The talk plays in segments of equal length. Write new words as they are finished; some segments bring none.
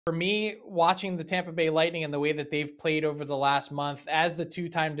For me, watching the Tampa Bay Lightning and the way that they've played over the last month as the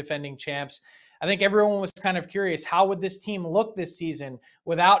two-time defending champs, I think everyone was kind of curious, how would this team look this season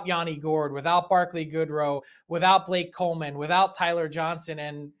without Yanni Gourde, without Barclay Goodrow, without Blake Coleman, without Tyler Johnson?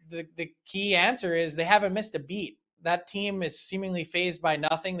 And the key answer is they haven't missed a beat. That team is seemingly phased by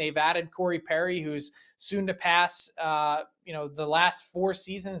nothing. They've added Corey Perry, who's soon to pass, the last 4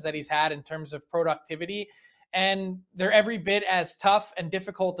 seasons that he's had in terms of productivity. And they're every bit as tough and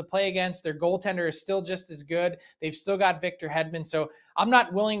difficult to play against. Their goaltender is still just as good. They've still got Victor Hedman. So I'm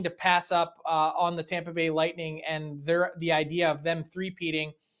not willing to pass up on the Tampa Bay Lightning and the idea of them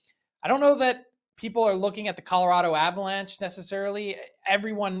three-peating. I don't know that people are looking at the Colorado Avalanche necessarily.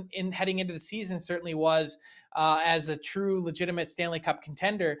 Everyone heading into the season certainly was as a true legitimate Stanley Cup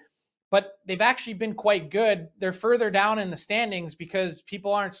contender. But they've actually been quite good. They're further down in the standings because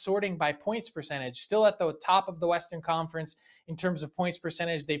people aren't sorting by points percentage. Still at the top of the Western Conference in terms of points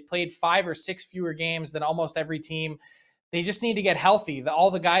percentage. They've played 5 or 6 fewer games than almost every team. They just need to get healthy. All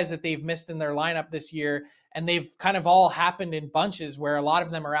the guys that they've missed in their lineup this year, and they've kind of all happened in bunches where a lot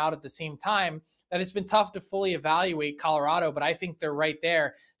of them are out at the same time, that it's been tough to fully evaluate Colorado, but I think they're right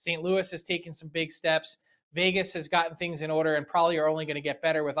there. St. Louis has taken some big steps. Vegas has gotten things in order and probably are only going to get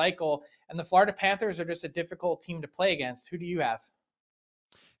better with Eichel. And the Florida Panthers are just a difficult team to play against. Who do you have?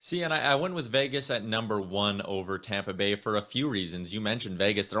 See, and I went with Vegas at #1 over Tampa Bay for a few reasons. You mentioned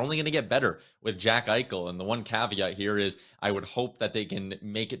Vegas. They're only going to get better with Jack Eichel. And the one caveat here is I would hope that they can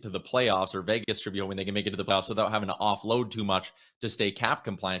make it to the playoffs, or Vegas should be hoping they can make it to the playoffs without having to offload too much to stay cap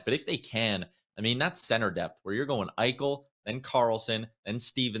compliant. But if they can, I mean, that's center depth where you're going Eichel, then Carlson, then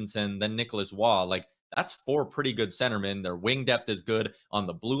Stevenson, then Nicholas Waugh. Like, that's 4 pretty good centermen. Their wing depth is good. On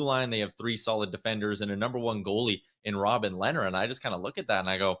the blue line, they have 3 solid defenders and a #1 goalie in Robin Lehner. And I just kind of look at that and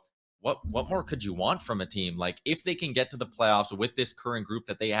I go, what more could you want from a team? Like, if they can get to the playoffs with this current group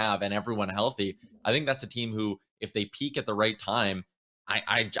that they have and everyone healthy, I think that's a team who, if they peak at the right time,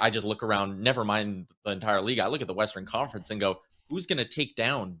 I just look around, never mind the entire league. I look at the Western Conference and go, who's going to take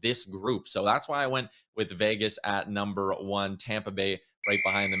down this group? So that's why I went with Vegas at #1, Tampa Bay right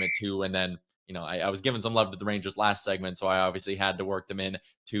behind them at 2, and then I was giving some love to the Rangers last segment, so I obviously had to work them in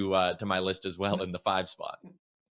to my list as well in the 5 spot.